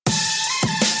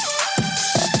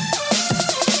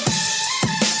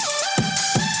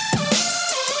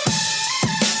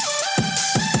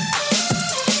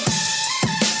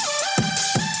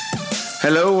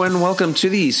Hello and welcome to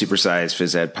the Supersize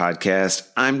Phys Ed podcast.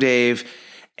 I'm Dave,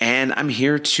 and I'm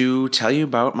here to tell you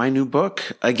about my new book.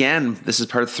 Again, this is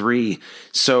part 3.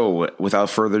 So without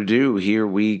further ado, here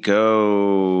we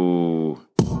go.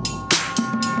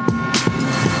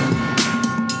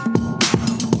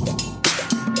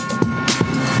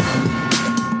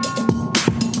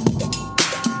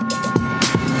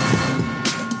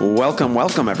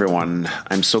 Welcome, everyone.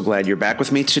 I'm so glad you're back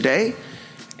with me today.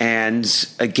 And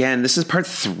again, this is part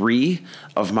 3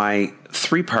 of my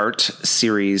 3-part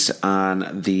series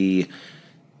on the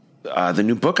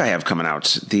new book I have coming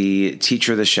out, The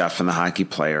Teacher, the Chef, and the Hockey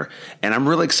Player. And I'm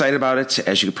really excited about it.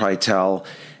 As you could probably tell,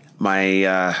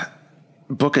 my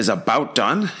book is about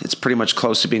done. It's pretty much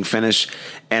close to being finished.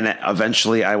 And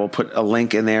eventually I will put a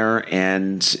link in there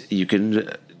and you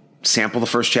can sample the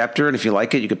first chapter. And if you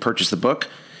like it, you could purchase the book.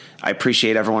 I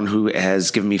appreciate everyone who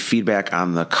has given me feedback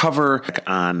on the cover,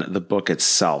 on the book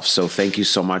itself. So thank you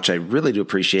so much. I really do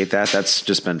appreciate that. That's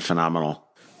just been phenomenal.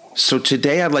 So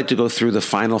today I'd like to go through the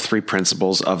final 3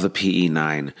 principles of the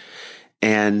PE9.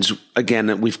 And again,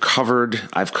 I've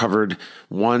covered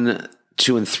 1,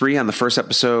 2, and 3 on the first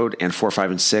episode and 4,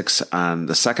 5, and 6 on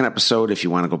the second episode. If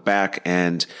you want to go back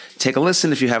and take a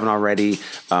listen, if you haven't already,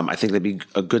 I think that'd be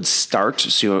a good start.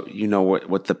 So you know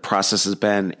what the process has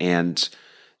been and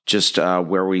just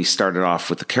where we started off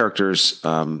with the characters,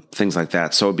 things like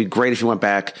that. So it'd be great if you went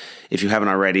back. If you haven't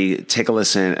already, take a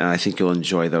listen, and I think you'll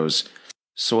enjoy those.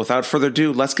 So without further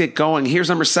ado, let's get going. Here's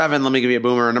number 7. Let me give you a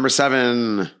boomer. Number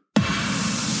 7.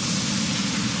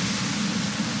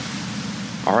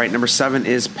 All right, number 7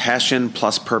 is passion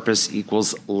plus purpose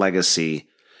equals legacy.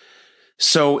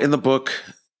 So in the book,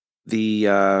 the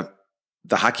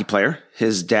hockey player,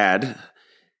 his dad,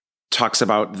 talks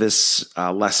about this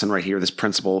lesson right here, this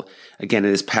principle. Again,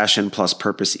 it is passion plus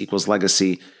purpose equals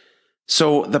legacy.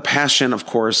 So the passion, of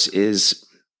course, is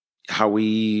how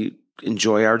we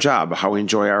enjoy our job, how we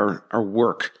enjoy our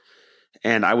work.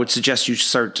 And I would suggest you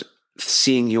start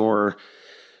seeing your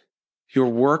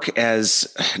work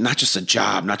as not just a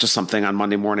job, not just something on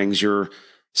Monday mornings you're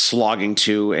slogging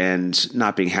to and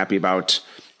not being happy about.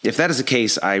 If that is the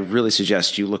case, I really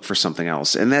suggest you look for something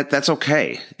else. And that's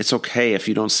okay. It's okay if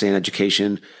you don't stay in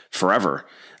education forever.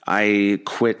 I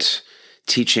quit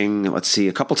teaching,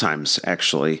 a couple times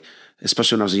actually,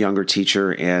 especially when I was a younger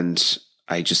teacher, and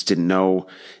I just didn't know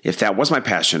if that was my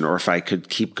passion or if I could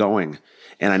keep going.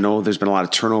 And I know there's been a lot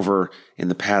of turnover in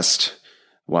the past.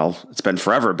 Well, it's been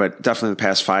forever, but definitely the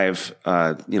past 5,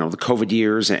 the COVID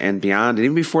years and beyond, and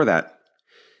even before that.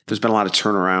 There's been a lot of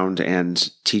turnaround and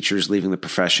teachers leaving the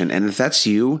profession. And if that's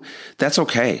you, that's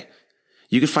okay.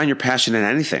 You can find your passion in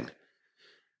anything.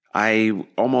 And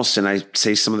I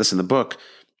say some of this in the book,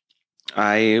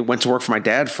 I went to work for my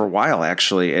dad for a while,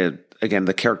 actually. Again,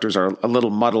 the characters are a little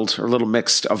muddled or a little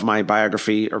mixed of my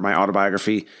biography or my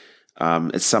autobiography.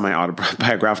 It's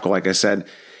semi-autobiographical, like I said.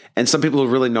 And some people who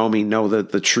really know me know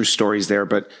the true stories there.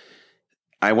 But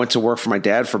I went to work for my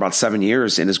dad for about 7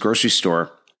 years in his grocery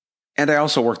store. And I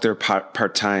also worked there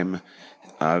part-time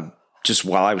just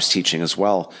while I was teaching as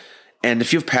well. And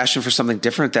if you have passion for something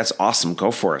different, that's awesome. Go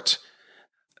for it.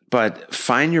 But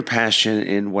find your passion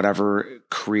in whatever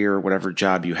career, whatever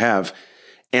job you have.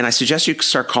 And I suggest you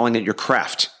start calling it your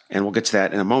craft. And we'll get to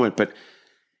that in a moment. But,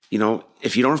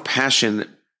 if you don't have passion,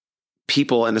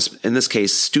 people, in this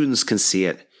case, students can see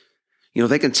it.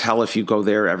 They can tell if you go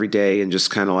there every day and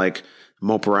just kind of like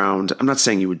mope around. I'm not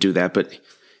saying you would do that, but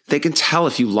they can tell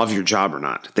if you love your job or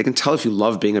not. They can tell if you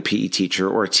love being a PE teacher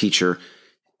or a teacher.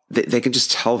 They can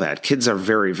just tell that. Kids are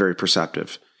very, very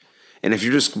perceptive. And if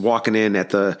you're just walking in at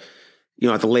the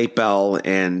late bell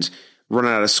and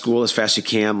running out of school as fast as you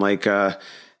can, like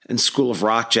in School of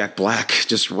Rock, Jack Black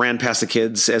just ran past the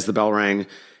kids as the bell rang,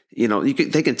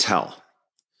 they can tell.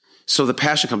 So the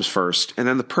passion comes first. And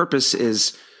then the purpose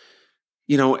is,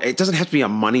 it doesn't have to be a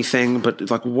money thing, but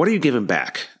like, what are you giving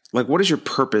back? Like, what is your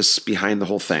purpose behind the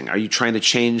whole thing? Are you trying to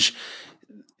change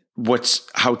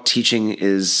how teaching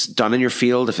is done in your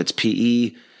field? If it's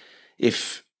PE,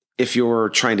 if you're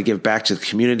trying to give back to the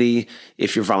community,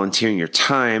 if you're volunteering your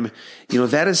time,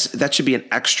 that should be an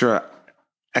extra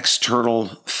external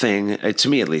thing, to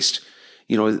me at least,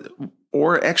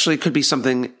 or actually it could be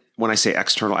something. When I say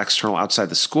external outside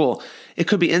the school, it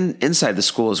could be inside the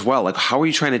school as well. Like, how are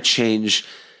you trying to change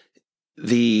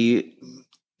the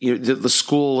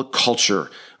school culture,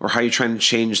 or how you're trying to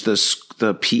change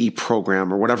the PE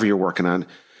program or whatever you're working on?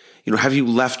 Have you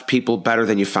left people better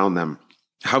than you found them?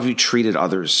 How have you treated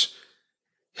others?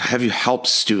 Have you helped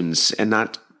students and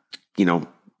not,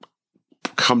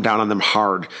 come down on them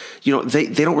hard? They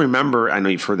don't remember. I know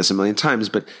you've heard this a million times,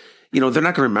 but they're not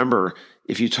going to remember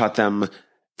if you taught them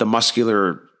the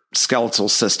muscular skeletal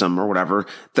system or whatever,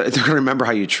 they're going to remember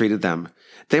how you treated them.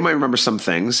 They might remember some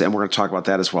things, and we're going to talk about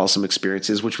that as well, some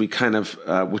experiences, which we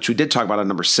did talk about on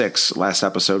number 6 last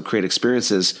episode, create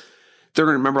experiences. They're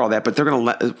going to remember all that, but they're going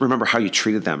to remember how you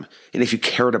treated them and if you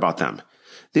cared about them.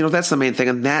 That's the main thing,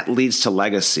 and that leads to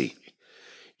legacy.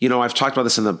 I've talked about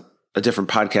this in a different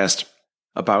podcast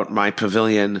about my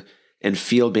pavilion and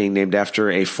field being named after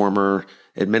a former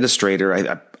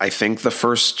administrator. I think the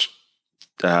first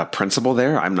principal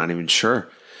there, I'm not even sure.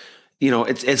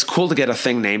 It's cool to get a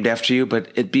thing named after you, but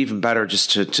it'd be even better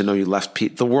just to know you left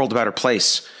the world a better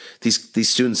place. These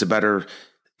students in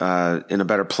a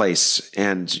better place,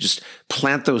 and just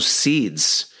plant those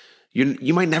seeds.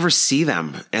 You might never see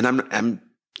them, and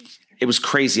it was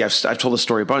crazy. I've told the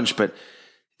story a bunch, but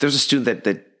there's a student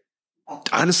that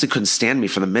honestly couldn't stand me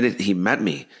from the minute he met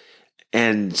me,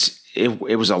 and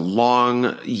it was a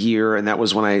long year, and that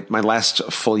was when my last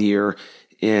full year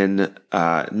in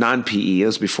non-PE. It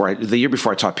was the year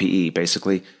before I taught PE,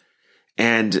 basically.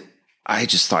 And I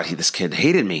just thought this kid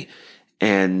hated me.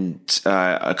 And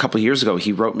a couple of years ago,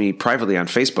 he wrote me privately on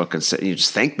Facebook and said,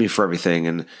 just thanked me for everything.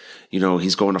 And,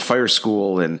 he's going to fire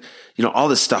school and, all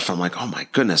this stuff. I'm like, oh my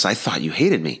goodness, I thought you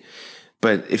hated me.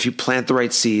 But if you plant the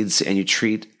right seeds and you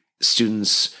treat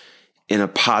students in a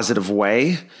positive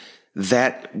way,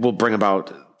 that will bring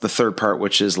about the third part,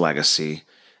 which is legacy.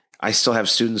 I still have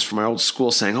students from my old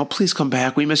school saying, oh, please come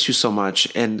back. We miss you so much.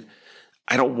 And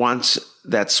I don't want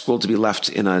that school to be left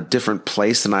in a different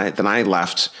place than I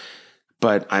left.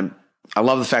 But I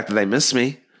love the fact that they miss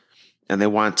me and they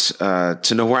want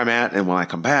to know where I'm at and when I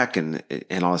come back and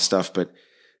all this stuff. But,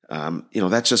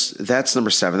 that's number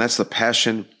 7. That's the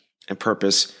passion and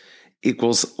purpose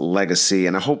equals legacy.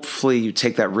 And hopefully you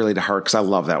take that really to heart because I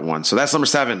love that one. So that's number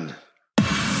 7.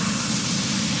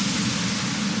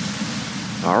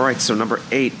 All right, so number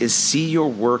 8 is see your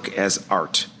work as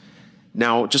art.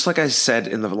 Now, just like I said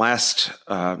in the last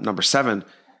number 7,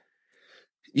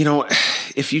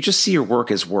 if you just see your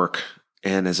work as work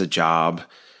and as a job,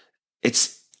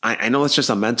 I know it's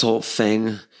just a mental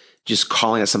thing, just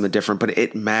calling it something different, but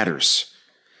it matters.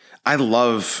 I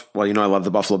love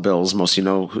the Buffalo Bills. Most of you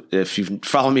know, if you've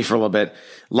followed me for a little bit,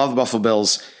 love the Buffalo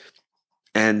Bills.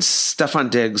 And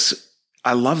Stefon Diggs,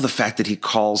 I love the fact that he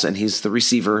calls and he's the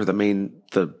receiver,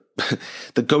 the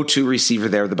go-to receiver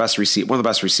there, one of the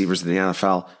best receivers in the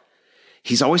NFL.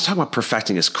 He's always talking about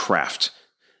perfecting his craft.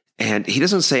 And he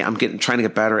doesn't say, I'm trying to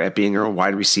get better at being a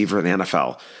wide receiver in the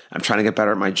NFL. I'm trying to get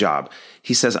better at my job.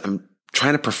 He says, I'm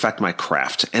trying to perfect my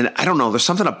craft. And I don't know, there's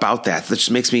something about that just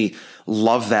makes me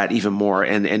love that even more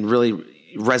and really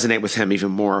resonate with him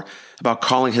even more about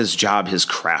calling his job his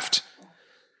craft.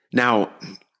 Now,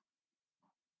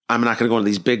 I'm not going to go into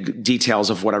these big details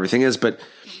of what everything is, but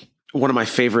one of my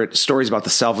favorite stories about the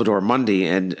Salvador Mundi,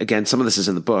 and again, some of this is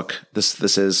in the book.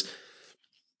 This is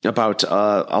about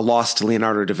a lost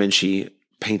Leonardo da Vinci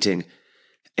painting,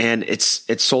 and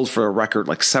it's sold for a record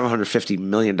like $750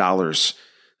 million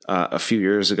a few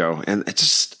years ago, and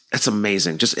it's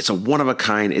amazing. It's a one of a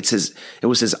kind. It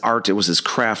was his art. It was his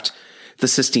craft. The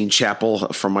Sistine Chapel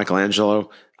from Michelangelo.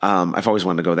 I've always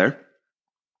wanted to go there,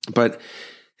 but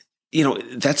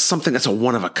that's something that's a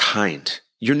one of a kind.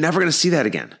 You're never going to see that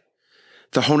again.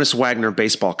 The Honus Wagner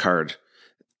baseball card,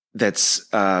 that's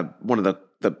one of the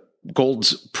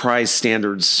gold prize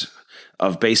standards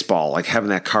of baseball, like having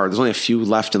that card. There's only a few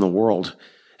left in the world.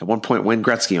 At one point, Wayne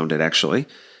Gretzky owned it, actually,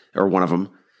 or one of them.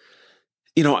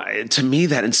 To me,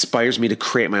 that inspires me to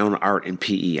create my own art in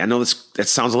PE. I know that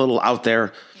sounds a little out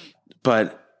there,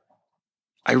 but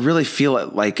I really feel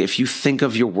it like if you think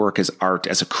of your work as art,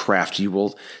 as a craft, you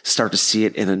will start to see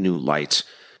it in a new light.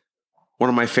 One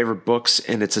of my favorite books,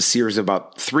 and it's a series of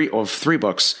about three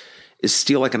books, is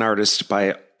Steal Like an Artist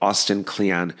by Austin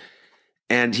Kleon.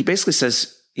 And he basically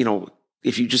says,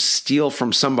 if you just steal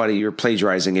from somebody, you're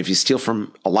plagiarizing. If you steal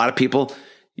from a lot of people,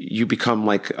 you become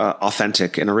like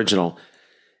authentic and original.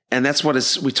 And that's what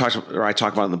I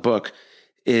talk about in the book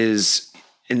is,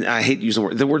 and I hate using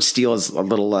the word steal is a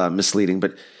little misleading,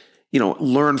 but,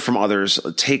 learn from others,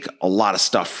 take a lot of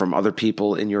stuff from other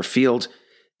people in your field,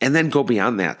 and then go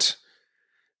beyond that.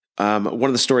 One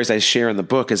of the stories I share in the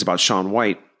book is about Shaun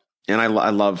White. And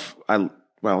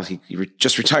he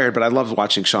just retired, but I love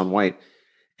watching Shaun White.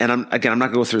 And I'm not going to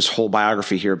go through his whole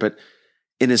biography here, but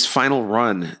in his final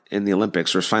run in the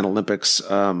Olympics, or his final Olympics,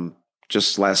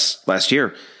 just last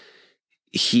year,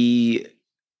 he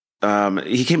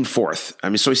came fourth. I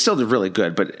mean, so he still did really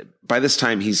good, but by this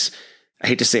time I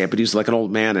hate to say it, but he was like an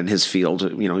old man in his field.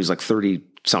 He's like 30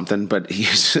 something, but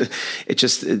there's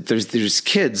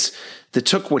kids that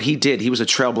took what he did. He was a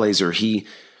trailblazer. He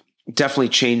definitely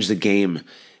changed the game.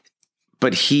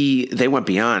 But they went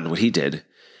beyond what he did.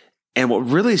 And what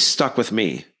really stuck with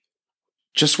me,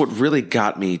 just what really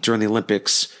got me during the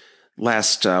Olympics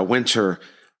last winter,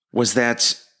 was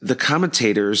that the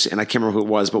commentators, and I can't remember who it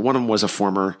was, but one of them was a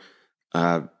former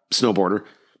snowboarder.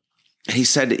 And he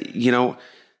said,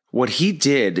 what he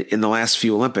did in the last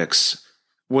few Olympics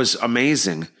was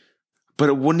amazing, but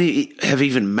it wouldn't have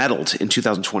even medaled in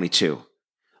 2022.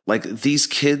 Like, these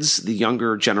kids, the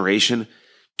younger generation,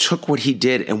 took what he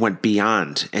did and went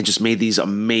beyond and just made these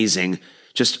amazing,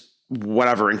 just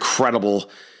whatever, incredible,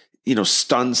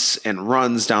 stunts and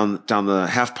runs down the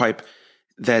half pipe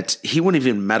that he wouldn't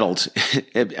even medaled.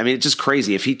 I mean, it's just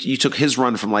crazy. If you took his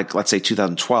run from, like, let's say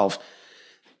 2012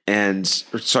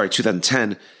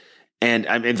 2010, and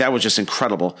I mean, that was just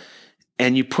incredible.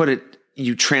 And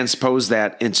you transpose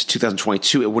that into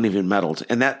 2022, it wouldn't even medaled.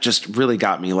 And that just really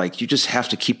got me. Like, you just have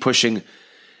to keep pushing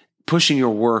your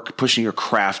work, pushing your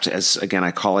craft, as again,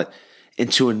 I call it,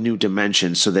 into a new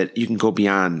dimension so that you can go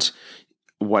beyond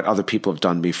what other people have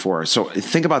done before. So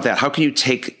think about that. How can you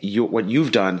take what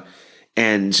you've done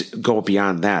and go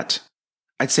beyond that?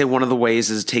 I'd say one of the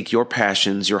ways is to take your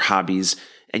passions, your hobbies,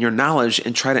 and your knowledge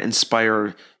and try to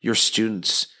inspire your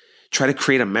students. Try to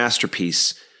create a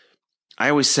masterpiece. I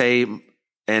always say,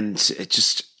 and it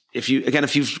just, if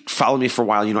you've followed me for a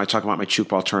while, I talk about my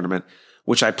Tchoukball tournament,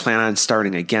 which I plan on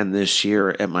starting again this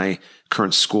year at my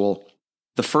current school.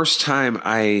 The first time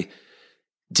I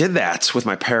did that with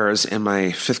my paras and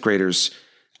my fifth graders,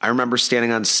 I remember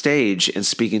standing on stage and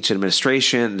speaking to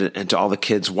administration and to all the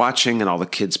kids watching and all the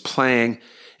kids playing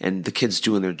and the kids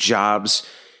doing their jobs.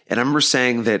 And I remember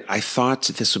saying that I thought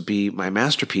this would be my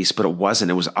masterpiece, but it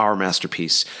wasn't. It was our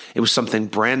masterpiece. It was something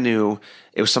brand new.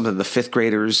 It was something the fifth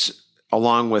graders,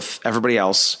 along with everybody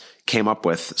else, came up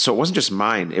with. So it wasn't just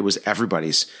mine. It was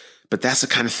everybody's. But that's the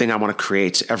kind of thing I want to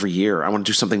create every year. I want to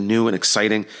do something new and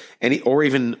exciting, or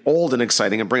even old and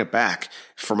exciting, and bring it back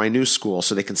for my new school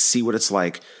so they can see what it's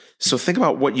like. So think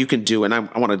about what you can do. And I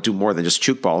want to do more than just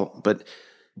Tchoukball, but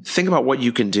think about what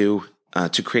you can do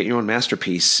to create your own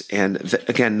masterpiece. And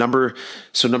again, number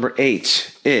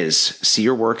 8 is see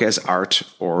your work as art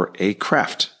or a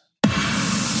craft.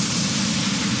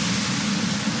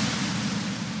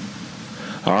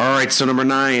 All right, so number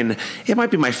 9, it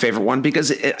might be my favorite one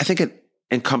because I think it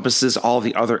encompasses all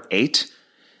the other 8,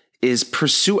 is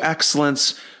pursue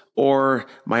excellence, or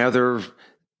my other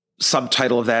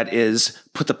subtitle of that is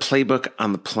put the playbook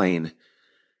on the plane.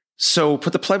 So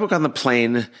put the playbook on the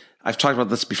plane, I've talked about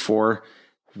this before,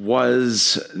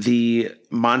 was the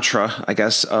mantra, I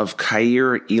guess, of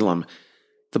Kaiir Elam.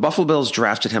 The Buffalo Bills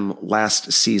drafted him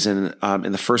last season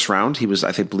in the first round. He was,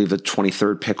 I believe, the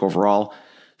 23rd pick overall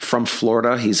from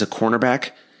Florida. He's a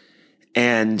cornerback.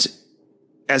 And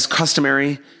as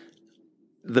customary,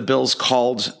 the Bills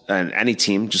called, and any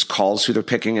team just calls who they're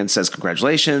picking and says,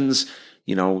 congratulations,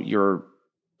 you're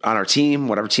on our team,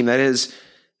 whatever team that is.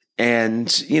 And,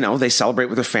 they celebrate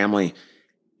with their family.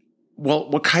 Well,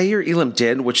 what Kaiir Elam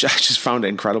did, which I just found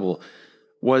incredible,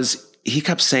 was he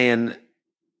kept saying,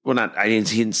 he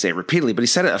didn't say it repeatedly, but he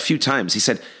said it a few times. He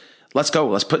said, let's go.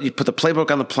 Let's put the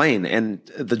playbook on the plane. And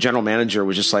the general manager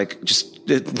was just like,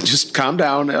 just calm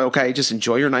down. Okay. Just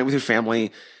enjoy your night with your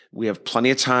family. We have plenty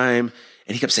of time.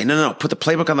 And he kept saying, no, put the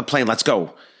playbook on the plane. Let's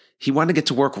go. He wanted to get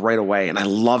to work right away. And I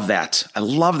love that. I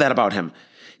love that about him.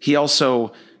 He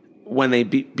also,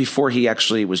 before he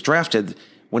actually was drafted,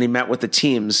 when he met with the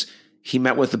teams, he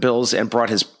met with the Bills and brought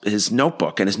his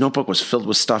notebook, and his notebook was filled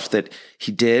with stuff that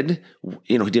he did,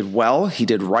 he did well, he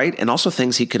did right, and also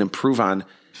things he could improve on.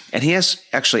 And he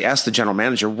actually asked the general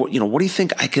manager, what do you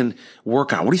think I can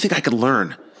work on? What do you think I could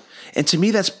learn? And to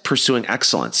me, that's pursuing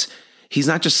excellence. He's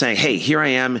not just saying, hey, here I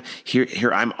am,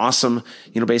 here I'm awesome.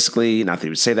 Basically, not that he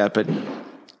would say that, but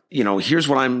here's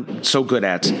what I'm so good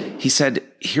at. He said,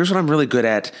 here's what I'm really good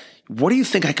at. What do you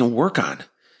think I can work on?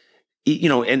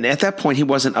 And at that point, he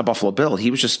wasn't a Buffalo Bill.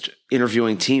 He was just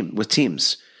interviewing with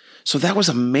teams. So that was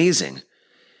amazing.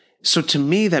 So to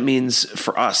me, that means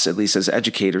for us, at least as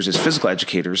educators, as physical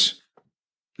educators,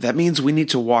 that means we need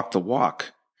to walk the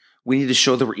walk. We need to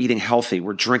show that we're eating healthy.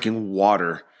 We're drinking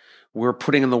water. We're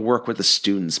putting in the work with the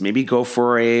students. Maybe go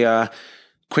for a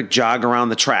quick jog around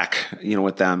the track,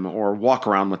 with them, or walk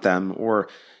around with them, or,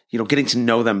 getting to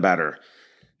know them better.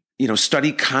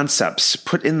 Study concepts,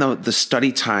 put in the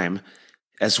study time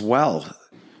as well.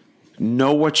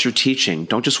 Know what you're teaching.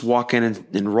 Don't just walk in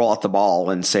and roll out the ball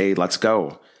and say, let's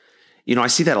go. I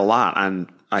see that a lot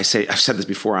I've said this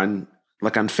before on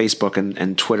Facebook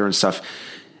and Twitter and stuff.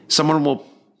 Someone will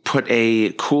put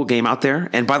a cool game out there.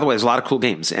 And by the way, there's a lot of cool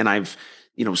games. And I've,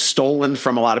 stolen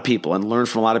from a lot of people and learned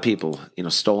from a lot of people,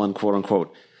 stolen, quote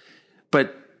unquote.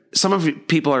 But some of you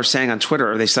people are saying on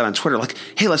Twitter, or they said on Twitter, like,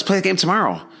 hey, let's play a game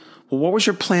tomorrow. Well, what was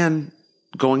your plan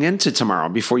going into tomorrow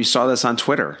before you saw this on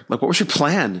Twitter? Like, what was your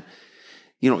plan?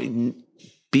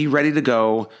 Be ready to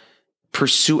go.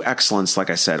 Pursue excellence. Like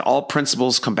I said, all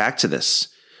principles come back to this.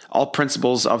 All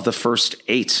principles of the first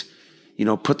 8.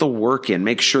 Put the work in.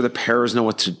 Make sure the pairs know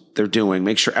what they're doing.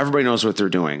 Make sure everybody knows what they're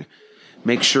doing.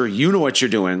 Make sure you know what you're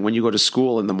doing when you go to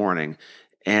school in the morning.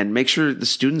 And make sure the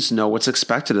students know what's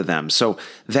expected of them. So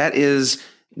that is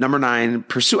number 9,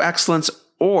 pursue excellence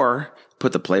or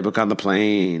put the playbook on the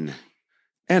plane.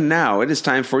 And now it is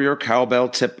time for your cowbell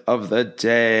tip of the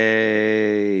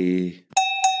day.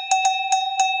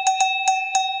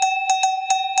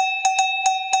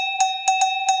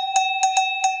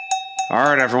 All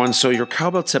right, everyone. So your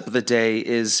cowbell tip of the day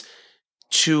is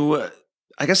to,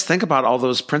 think about all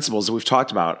those principles that we've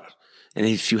talked about. And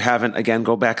if you haven't, again,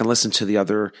 go back and listen to the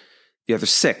other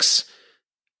 6.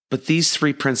 But these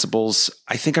 3 principles,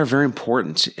 I think, are very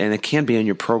important, and it can be in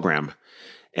your program.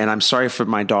 And I'm sorry for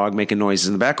my dog making noises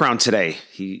in the background today.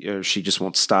 He or she just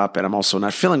won't stop. And I'm also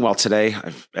not feeling well today.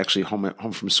 I'm actually home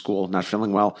from school, not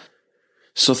feeling well.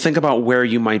 So think about where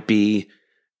you might be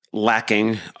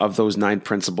lacking of those 9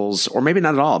 principles, or maybe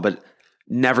not at all, but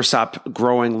never stop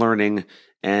growing, learning.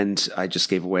 And I just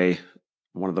gave away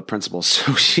one of the principles.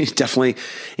 So you definitely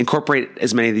incorporate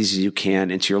as many of these as you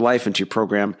can into your life, into your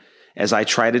program, as I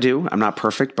try to do. I'm not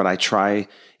perfect, but I try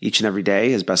each and every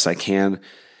day as best I can.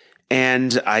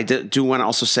 And I do want to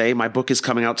also say my book is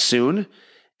coming out soon,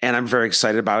 and I'm very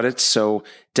excited about it. So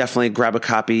definitely grab a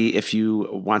copy if you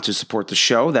want to support the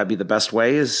show. That'd be the best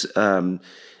way. I'm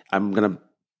going to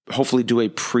hopefully do a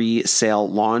pre-sale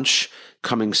launch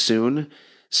coming soon.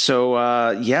 So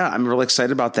I'm really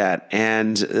excited about that.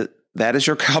 And that is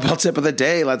your cowbell tip of the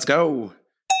day. Let's go.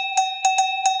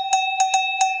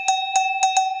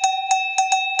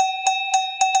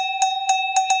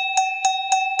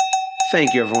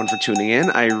 Thank you, everyone, for tuning in.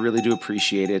 I really do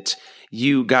appreciate it.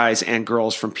 You guys and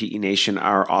girls from PE Nation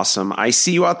are awesome. I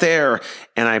see you out there,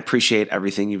 and I appreciate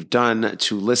everything you've done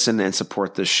to listen and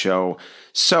support this show.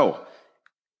 So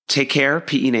take care,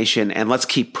 PE Nation, and let's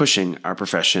keep pushing our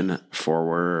profession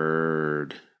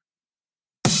forward.